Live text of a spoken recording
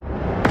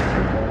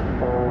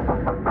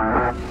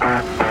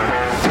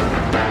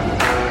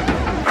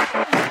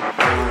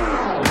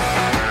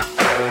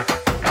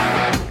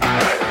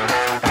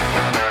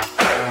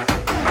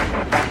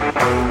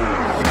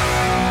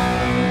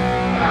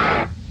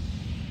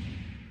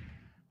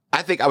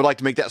I think I would like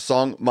to make that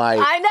song my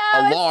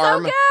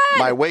alarm,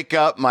 my wake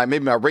up, maybe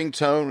my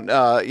ringtone,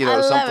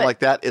 something like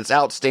that. It's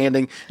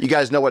outstanding. You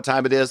guys know what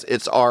time it is.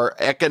 It's our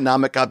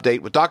economic update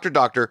with Dr.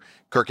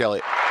 Kirk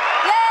Elliott.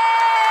 Yay!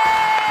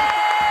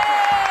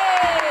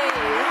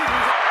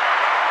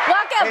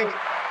 Welcome. Hey,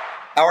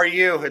 how are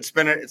you? It's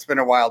been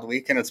a wild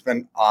week, and it's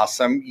been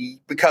awesome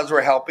because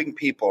we're helping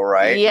people,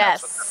 right?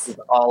 Yes. That's what this is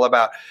all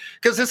about.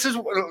 Because this is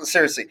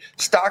seriously,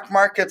 stock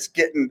market's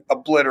getting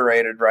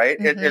obliterated, right?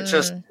 Mm-hmm.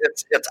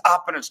 It's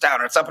up and it's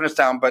down, it's up and it's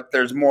down, but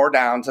there's more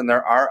downs and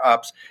there are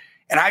ups.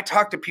 And I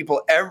talk to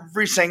people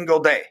every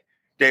single day,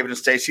 David and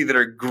Stacy, that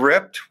are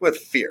gripped with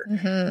fear,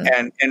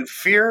 and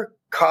fear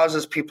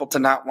causes people to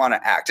not want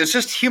to act. It's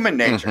just human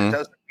nature. It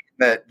doesn't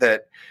mean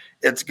that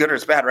it's good or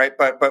it's bad, right?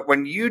 But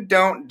when you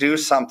don't do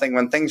something,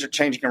 when things are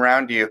changing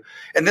around you,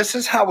 and this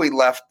is how we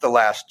left the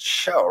last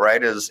show,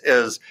 right?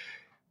 Is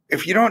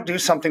if you don't do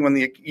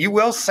something you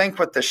will sink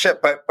with the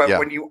ship, but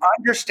when you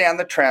understand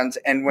the trends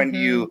and when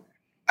you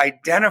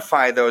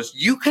identify those,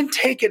 you can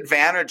take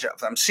advantage of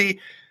them.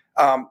 See,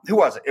 who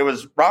was it? It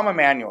was Rahm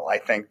Emanuel, I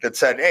think, that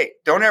said, "Hey,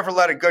 don't ever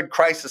let a good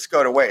crisis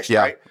go to waste,"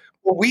 right?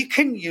 Well, we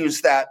can use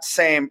that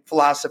same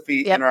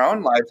philosophy in our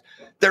own lives.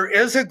 There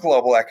is a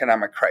global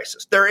economic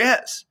crisis. There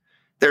is.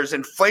 There's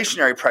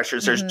inflationary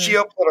pressures. There's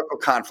geopolitical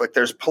conflict.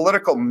 There's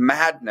political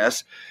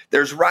madness.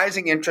 There's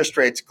rising interest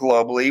rates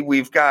globally.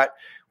 We've got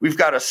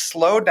a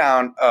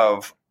slowdown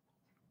of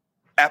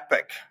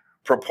epic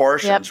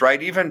proportions,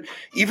 right? Even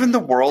the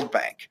World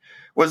Bank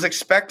was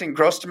expecting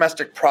gross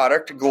domestic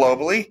product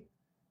globally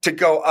to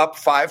go up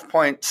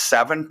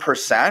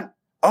 5.7%.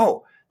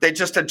 Oh, they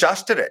just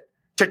adjusted it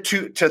to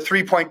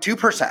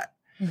 3.2%.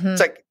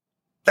 It's like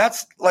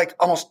that's like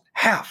almost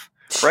half.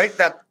 Right?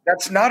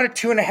 That's not a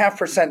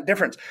 2.5%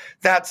 difference.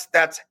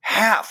 That's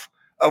half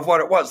of what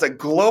it was. The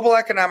global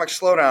economic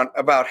slowdown,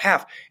 about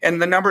half.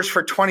 And the numbers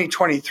for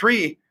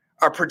 2023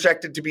 are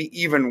projected to be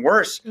even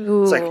worse.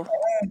 Ooh. It's like, oh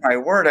my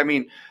word. I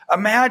mean,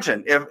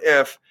 imagine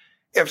if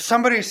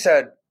somebody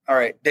said, all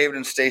right, David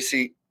and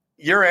Stacy,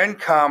 your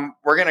income,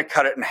 we're going to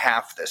cut it in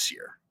half this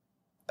year.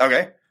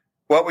 Okay.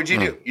 What would you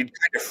do? You'd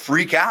kind of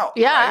freak out.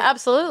 Yeah, right?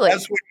 absolutely.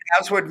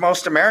 As would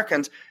most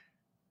Americans.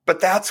 But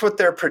that's what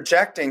they're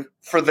projecting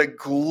for the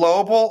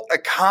global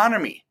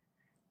economy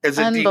is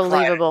a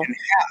decline in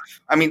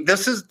half. I mean,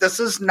 this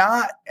is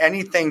not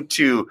anything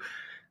to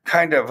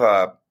kind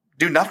of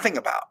do nothing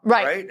about,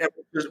 right?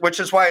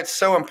 Which is why it's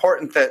so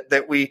important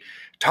that we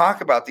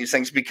talk about these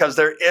things, because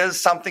there is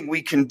something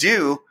we can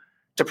do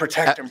to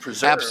protect and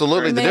preserve.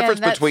 Absolutely. The difference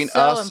between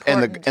us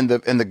and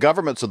the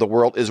governments of the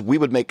world is we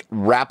would make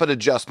rapid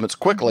adjustments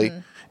quickly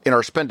in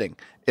our spending,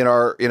 in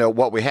our,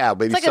 what we have.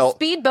 Maybe it's like a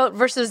speedboat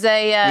versus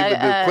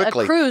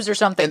a cruise or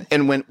something.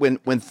 And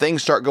when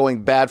things start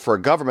going bad for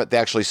a government, they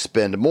actually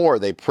spend more,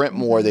 they print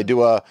more, they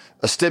do a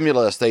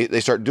stimulus, they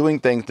start doing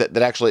things that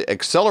actually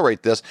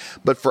accelerate this.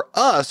 But for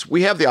us,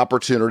 we have the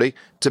opportunity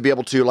to be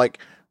able to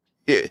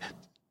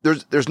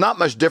there's not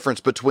much difference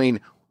between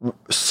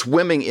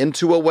swimming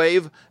into a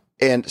wave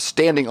and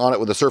standing on it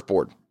with a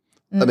surfboard.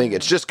 I mean,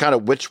 it's just kind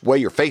of which way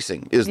you're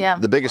facing is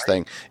the biggest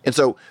thing. And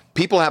so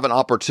people have an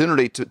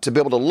opportunity to be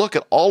able to look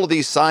at all of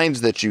these signs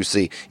that you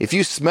see. If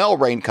you smell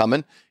rain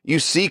coming, you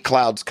see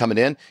clouds coming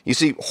in, you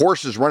see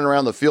horses running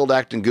around the field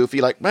acting goofy,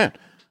 like, man,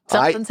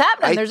 something's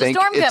happening. There's a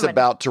storm coming. It's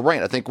about to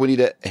rain. I think we need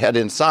to head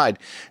inside.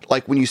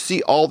 Like when you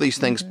see all these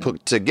things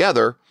put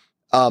together,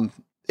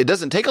 it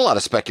doesn't take a lot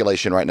of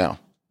speculation right now.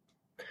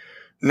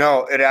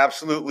 No, it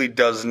absolutely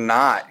does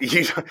not.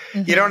 You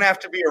don't have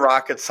to be a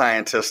rocket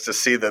scientist to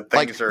see that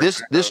things are.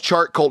 This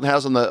chart Colton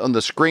has on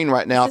the screen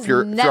right now. If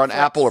you're on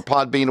Apple or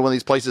Podbean or one of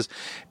these places,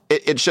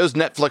 it shows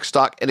Netflix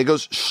stock and it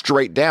goes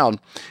straight down.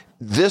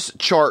 This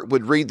chart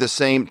would read the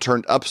same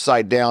turned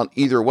upside down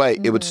either way.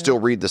 It would still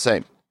read the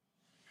same.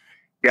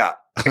 Yeah.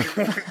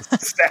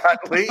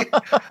 Sadly,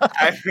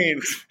 I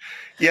mean,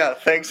 yeah,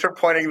 thanks for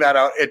pointing that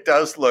out. It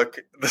does look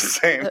the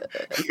same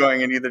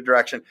going in either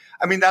direction.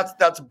 I mean,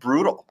 that's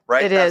brutal,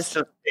 right? That's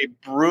just a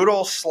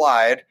brutal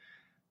slide.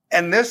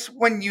 And this,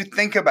 when you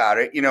think about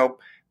it,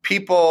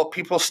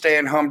 people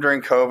staying home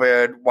during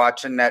COVID,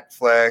 watching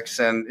Netflix,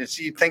 and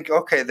you think,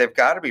 okay, they've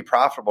got to be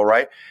profitable,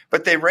 right?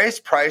 But they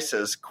raised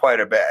prices quite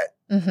a bit.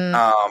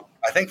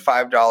 I think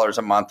 $5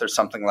 a month or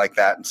something like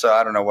that. And so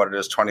I don't know what it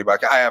is,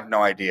 $20. I have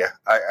no idea.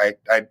 I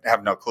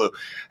have no clue.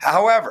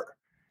 However,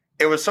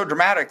 it was so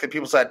dramatic that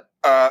people said,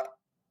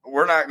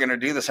 we're not going to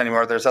do this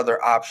anymore. There's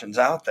other options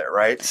out there,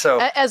 right? So,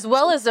 as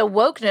well as the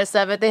wokeness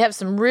of it, they have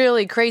some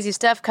really crazy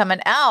stuff coming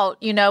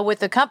out, with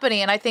the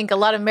company. And I think a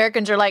lot of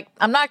Americans are like,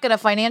 I'm not going to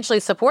financially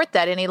support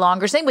that any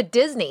longer. Same with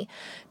Disney.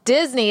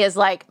 Disney is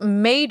like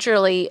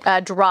majorly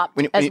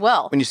dropped as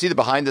well. When you see the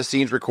behind the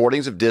scenes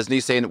recordings of Disney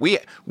saying that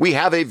we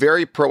have a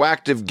very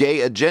proactive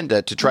gay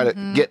agenda to try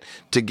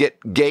to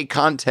get gay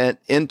content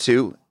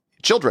into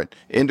children,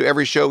 into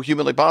every show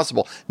humanly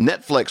possible.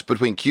 Netflix,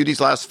 between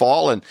Cuties last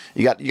fall and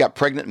you got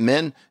Pregnant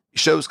Men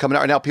shows coming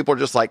out right now, people are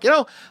just like,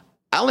 I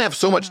only have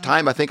so much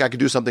time. I think I could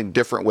do something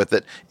different with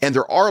it. And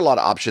there are a lot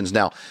of options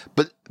now.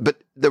 But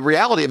the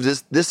reality of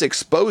this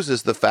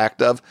exposes the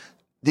fact of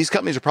these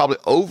companies are probably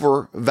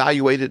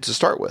overvaluated to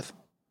start with.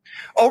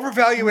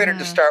 Overvaluated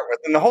to start with.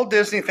 And the whole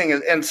Disney thing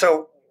is, and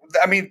so,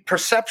 I mean,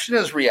 perception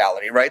is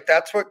reality, right?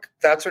 That's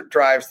what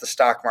drives the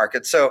stock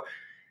market. So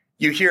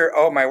you hear,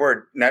 oh my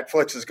word,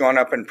 Netflix is going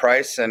up in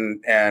price,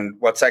 and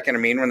what's that going to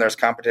mean when there's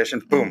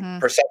competition? Boom,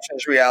 perception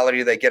is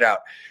reality. They get out.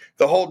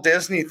 The whole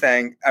Disney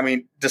thing. I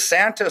mean,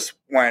 DeSantis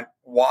went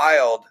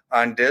wild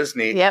on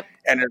Disney,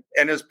 and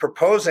is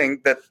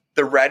proposing that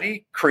the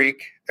Reedy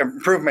Creek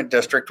Improvement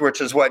District, which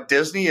is what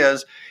Disney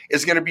is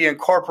going to be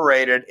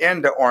incorporated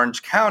into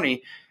Orange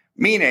County,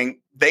 meaning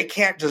they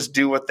can't just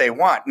do what they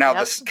want. Now,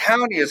 this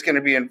county is going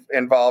to be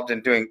involved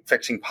in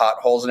fixing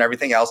potholes and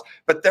everything else,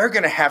 but they're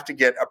going to have to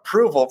get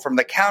approval from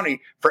the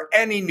county for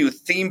any new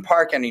theme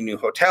park, any new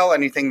hotel,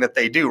 anything that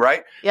they do,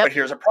 right? But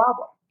here's a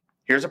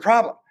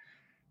problem.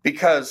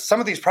 Because some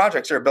of these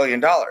projects are $1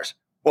 billion.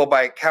 Well,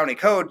 by county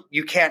code,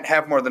 you can't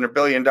have more than $1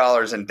 billion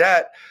in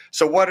debt.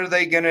 So what are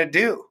they going to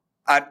do?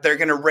 They're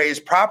going to raise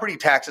property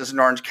taxes in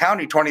Orange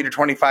County 20 to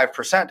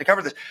 25% to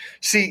cover this.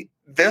 See,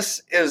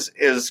 this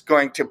is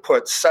going to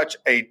put such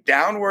a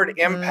downward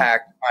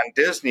impact on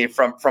Disney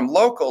from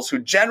locals who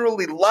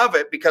generally love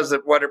it because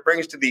of what it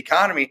brings to the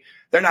economy.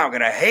 They're now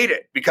going to hate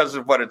it because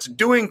of what it's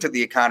doing to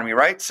the economy,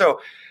 right? So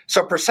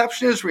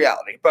perception is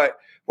reality. But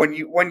when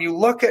you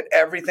look at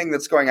everything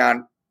that's going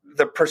on,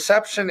 the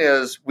perception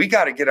is we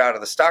got to get out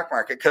of the stock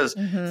market because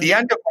the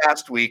end of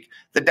last week,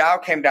 the Dow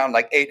came down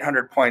like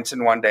 800 points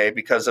in one day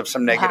because of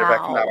some negative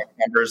economic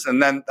numbers.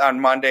 And then on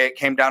Monday, it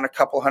came down a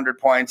couple hundred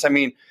points. I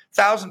mean,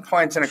 1,000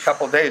 points in a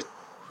couple of days.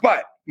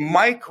 But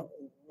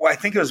I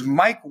think it was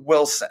Mike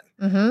Wilson,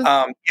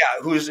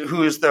 who's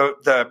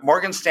the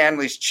Morgan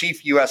Stanley's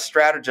chief U.S.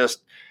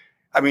 strategist.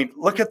 I mean,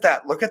 look at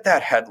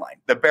that headline.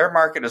 The bear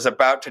market is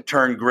about to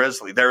turn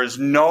grisly. There is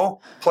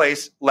no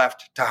place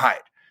left to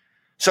hide.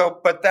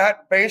 So, but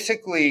that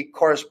basically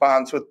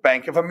corresponds with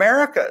Bank of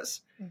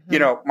America's,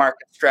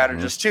 market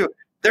strategists too.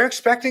 They're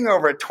expecting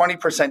over a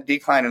 20%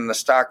 decline in the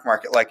stock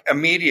market, like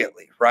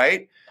immediately,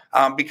 right?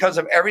 Because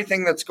of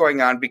everything that's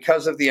going on,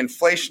 because of the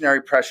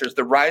inflationary pressures,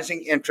 the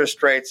rising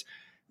interest rates,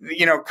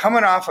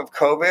 coming off of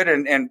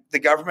COVID and the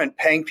government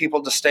paying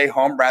people to stay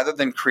home rather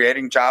than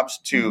creating jobs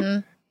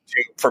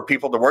for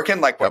people to work in,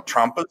 like what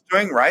Trump is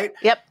doing, right?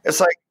 It's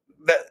like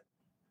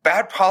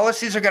bad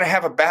policies are going to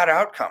have a bad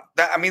outcome.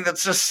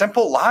 That's just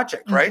simple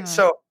logic, right?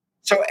 So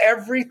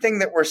everything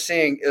that we're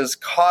seeing is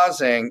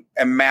causing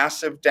a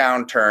massive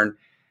downturn.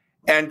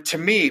 And to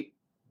me,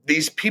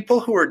 these people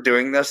who are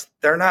doing this,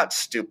 they're not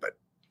stupid.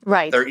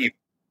 Right. They're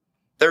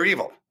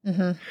evil.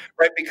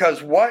 Right?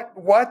 Because what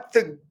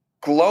the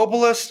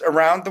globalists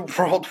around the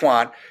world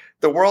want,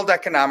 the World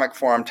Economic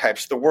Forum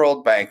types, the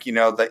World Bank,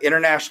 the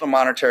International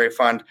Monetary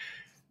Fund,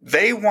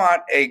 they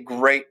want a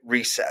great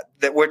reset,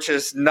 which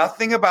is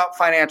nothing about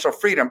financial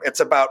freedom.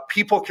 It's about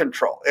people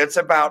control. It's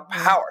about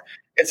power.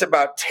 It's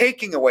about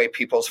taking away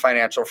people's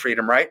financial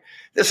freedom, right?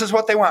 This is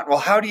what they want. Well,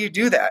 how do you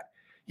do that?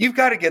 You've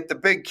got to get the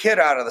big kid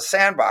out of the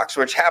sandbox,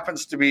 which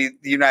happens to be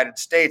the United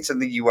States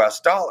and the US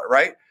dollar,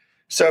 right?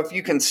 So if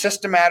you can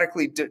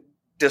systematically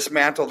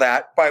dismantle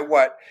that by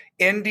what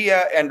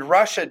India and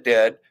Russia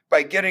did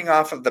by getting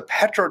off of the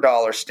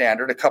petrodollar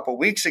standard a couple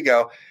weeks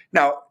ago.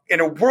 Now, in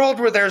a world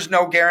where there's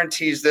no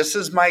guarantees, this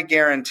is my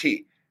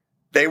guarantee.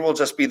 They will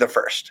just be the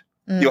first.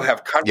 You'll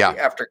have country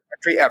after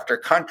country after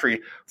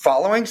country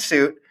following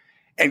suit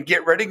and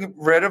get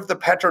rid of the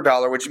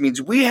petrodollar, which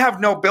means we have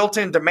no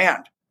built-in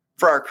demand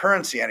for our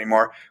currency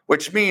anymore,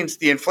 which means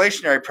the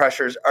inflationary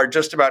pressures are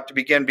just about to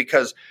begin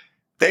because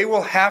they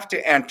will have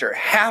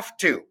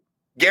to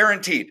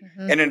guaranteed,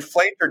 an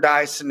inflate or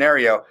die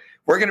scenario.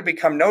 We're going to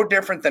become no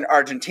different than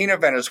Argentina,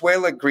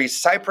 Venezuela, Greece,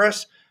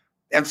 Cyprus.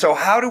 And so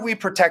how do we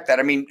protect that?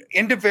 I mean,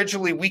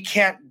 individually, we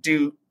can't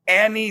do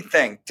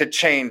anything to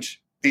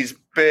change these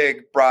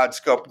big, broad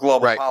scope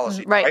global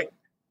policies, right?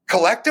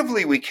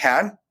 Collectively, we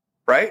can,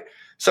 right?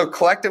 So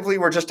collectively,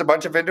 we're just a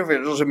bunch of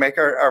individuals who make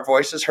our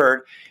voices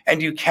heard,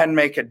 and you can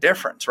make a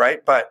difference,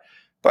 right? But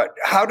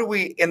how do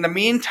we, in the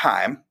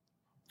meantime,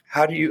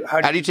 how do you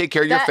take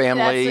care of your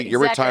family, your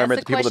retirement,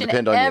 the people that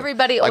depend on you?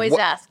 Everybody always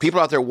asks. People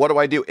out there, what do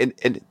I do?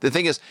 And the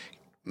thing is,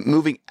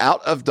 moving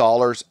out of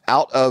dollars,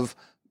 out of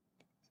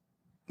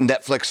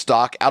Netflix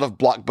stock, out of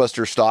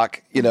Blockbuster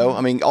stock,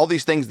 all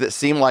these things that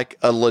seem like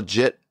a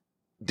legit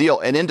deal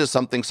and into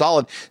something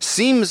solid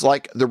seems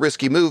like the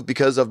risky move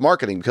because of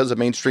marketing, because of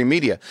mainstream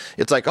media.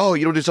 It's like, oh,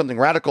 you don't do something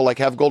radical like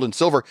have gold and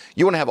silver.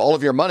 You want to have all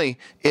of your money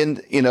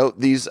in,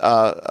 these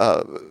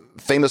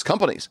famous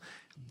companies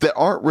that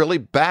aren't really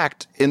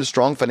backed in a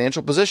strong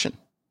financial position.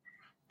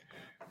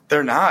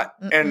 They're not.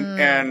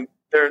 And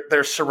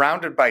they're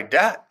surrounded by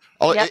debt.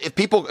 If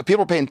people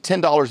are paying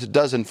 $10 a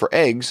dozen for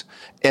eggs,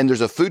 and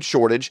there's a food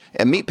shortage,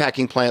 and meat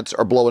packing plants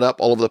are blowing up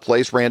all over the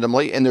place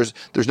randomly, and there's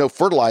no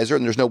fertilizer,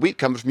 and there's no wheat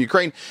coming from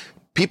Ukraine,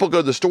 people go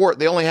to the store.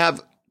 They only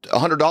have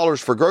 $100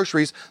 for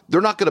groceries.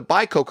 They're not going to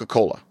buy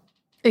Coca-Cola.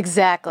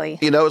 Exactly.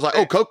 It's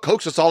like,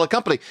 Coke's a solid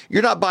company.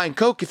 You're not buying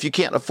Coke if you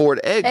can't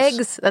afford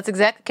eggs. That's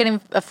exactly. Can't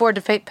even afford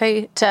to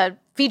pay to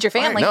feed your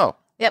family. No.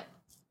 Yep.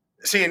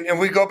 See, and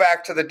we go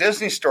back to the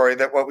Disney story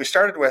that what we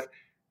started with.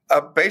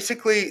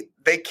 Basically,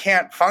 they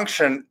can't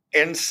function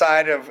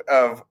inside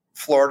of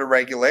Florida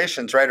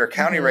regulations, right, or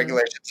county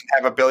regulations,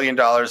 and have $1 billion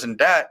in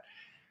debt.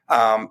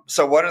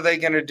 So what are they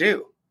going to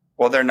do?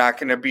 Well, they're not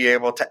going to be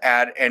able to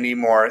add any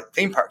more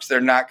theme parks.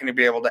 They're not going to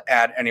be able to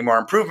add any more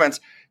improvements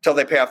till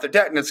they pay off their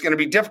debt. And it's going to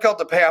be difficult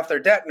to pay off their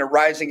debt in a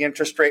rising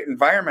interest rate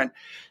environment.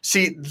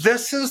 See,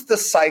 this is the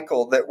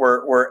cycle that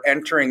we're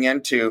entering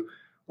into,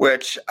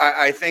 which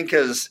I think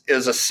is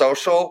a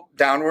social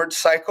downward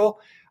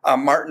cycle.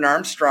 Martin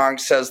Armstrong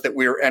says that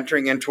we are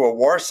entering into a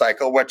war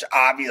cycle, which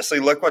obviously,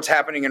 look what's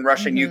happening in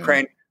Russia and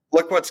Ukraine.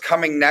 Look what's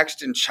coming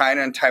next in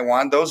China and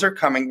Taiwan. Those are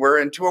coming. We're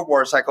into a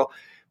war cycle.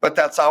 But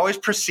that's always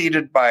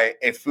preceded by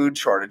a food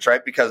shortage,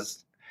 right?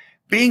 Because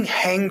being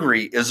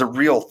hangry is a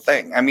real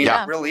thing. I mean,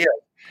 It really is.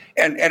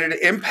 And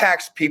it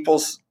impacts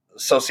people's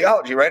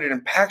sociology, right? It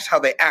impacts how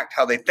they act,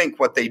 how they think,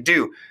 what they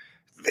do.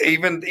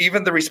 Even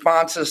the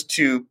responses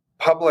to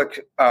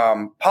public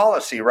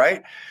policy,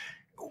 right?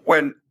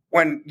 When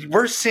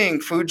we're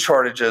seeing food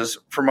shortages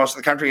for most of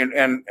the country,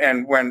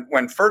 and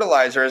when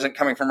fertilizer isn't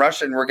coming from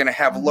Russia, and we're going to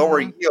have lower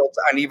yields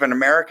on even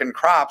American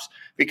crops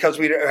because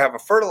we have a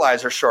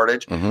fertilizer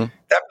shortage, that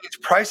means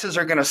prices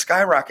are going to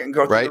skyrocket and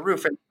go through the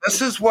roof. And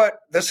this is where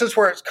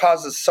it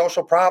causes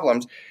social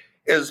problems.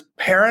 Is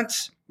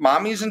parents,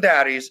 mommies and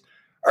daddies,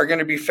 are going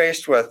to be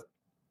faced with: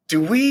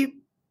 do we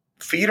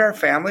feed our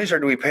families or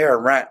do we pay our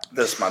rent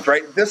this month?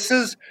 Right? This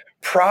is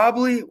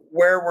probably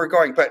where we're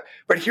going. But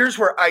here's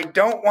where I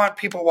don't want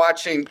people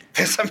watching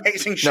this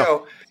amazing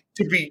show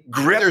to be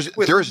gripped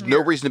with There's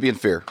no reason to be in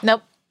fear.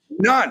 Nope.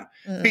 None.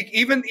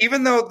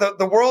 Even though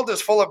the world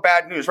is full of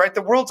bad news, right?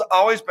 The world's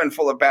always been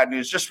full of bad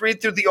news. Just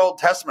read through the Old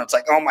Testament. It's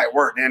like, oh my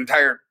word,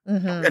 entire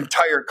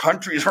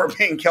countries are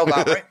being killed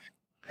off, right?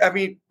 I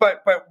mean,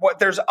 but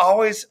there's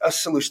always a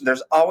solution.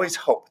 There's always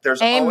hope.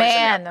 There's always an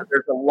answer.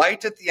 There's a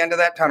light at the end of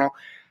that tunnel.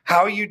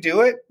 How you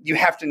do it, you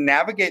have to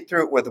navigate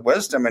through it with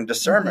wisdom and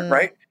discernment,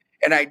 right?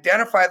 And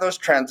identify those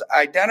trends,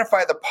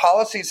 identify the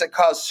policies that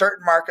cause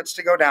certain markets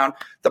to go down,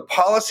 the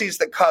policies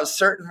that cause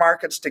certain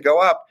markets to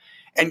go up,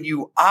 and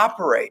you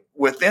operate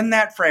within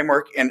that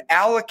framework and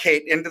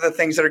allocate into the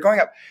things that are going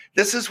up.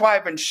 This is why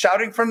I've been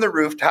shouting from the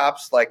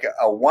rooftops like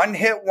a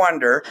one-hit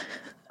wonder,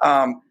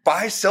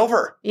 buy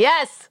silver.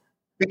 Yes.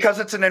 Because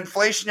it's an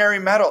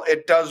inflationary metal.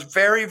 It does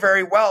very,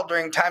 very well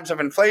during times of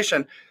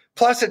inflation.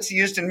 Plus, it's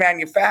used in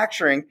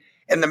manufacturing,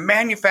 and the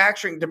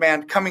manufacturing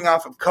demand coming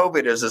off of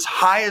COVID is as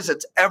high as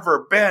it's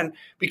ever been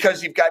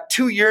because you've got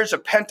 2 years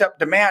of pent-up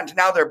demand.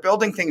 Now they're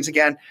building things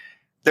again.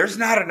 There's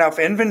not enough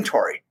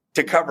inventory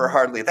to cover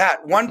hardly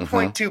that.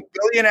 1.2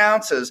 billion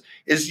ounces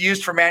is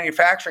used for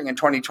manufacturing in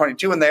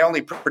 2022, and they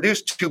only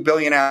produce 2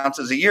 billion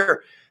ounces a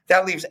year.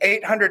 That leaves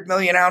 800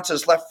 million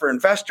ounces left for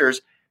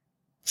investors.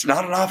 It's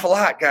not an awful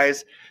lot,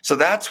 guys. So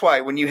that's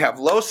why when you have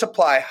low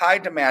supply, high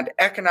demand,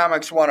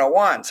 Economics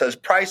 101 says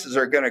prices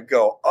are going to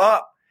go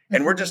up,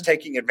 and we're just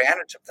taking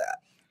advantage of that.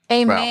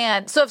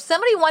 Amen. Wow. So if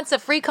somebody wants a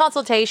free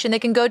consultation, they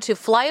can go to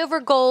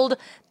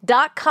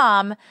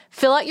flyovergold.com,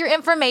 fill out your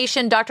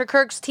information. Dr.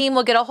 Kirk's team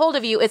will get a hold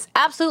of you. It's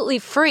absolutely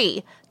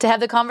free to have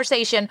the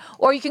conversation,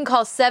 or you can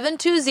call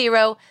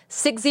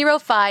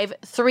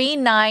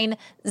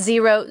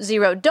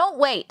 720-605-3900. Don't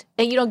wait.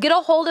 And get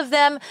a hold of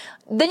them.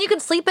 Then you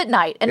can sleep at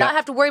night and not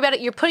have to worry about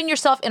it. You're putting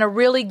yourself in a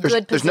really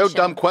good position. There's no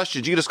dumb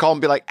questions. You can just call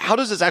and be like, how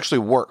does this actually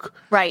work?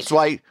 Right.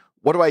 So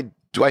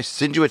do I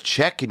send you a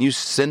check? Can you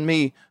send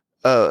me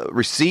a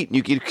receipt and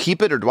you can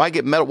keep it, or do I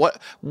get metal? How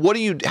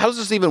does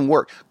this even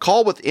work?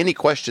 Call with any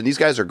question. These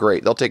guys are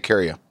great. They'll take care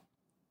of you.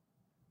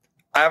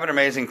 I have an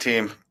amazing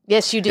team.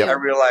 Yes, you do. I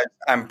realize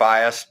I'm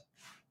biased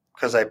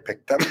because I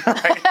picked them,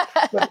 right?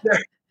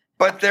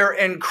 but they're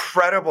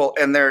incredible,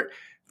 and they're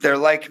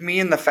like me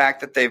in the fact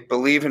that they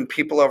believe in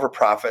people over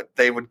profit.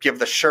 They would give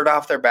the shirt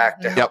off their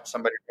back to help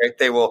somebody, right?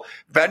 They will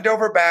bend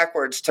over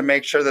backwards to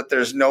make sure that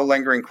there's no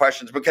lingering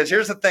questions. Because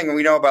here's the thing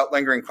we know about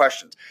lingering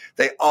questions.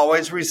 They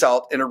always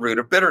result in a root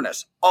of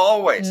bitterness.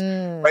 Always,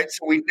 right?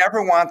 So we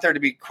never want there to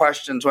be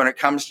questions when it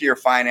comes to your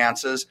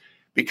finances,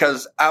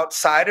 because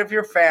outside of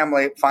your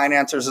family,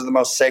 finances are the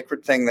most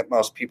sacred thing that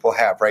most people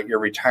have, right? Your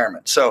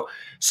retirement. So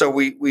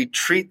we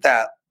treat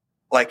that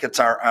like it's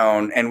our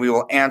own, and we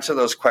will answer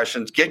those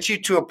questions, get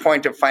you to a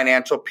point of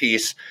financial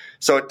peace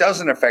so it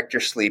doesn't affect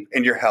your sleep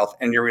and your health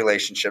and your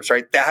relationships,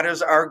 right? That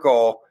is our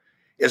goal,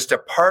 is to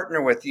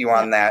partner with you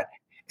on that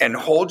and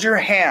hold your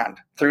hand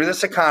through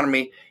this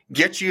economy,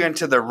 get you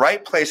into the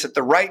right place at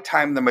the right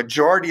time, the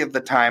majority of the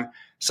time,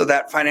 so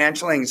that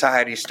financial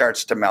anxiety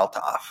starts to melt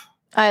off.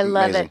 I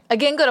love it.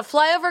 Again, go to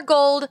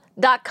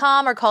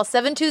flyovergold.com or call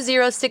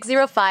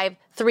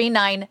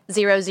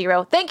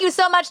 720-605-3900. Thank you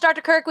so much,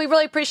 Dr. Kirk. We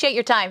really appreciate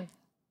your time.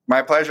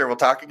 My pleasure. We'll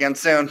talk again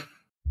soon.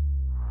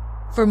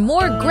 For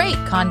more great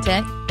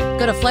content,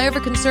 go to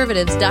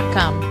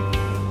flyoverconservatives.com.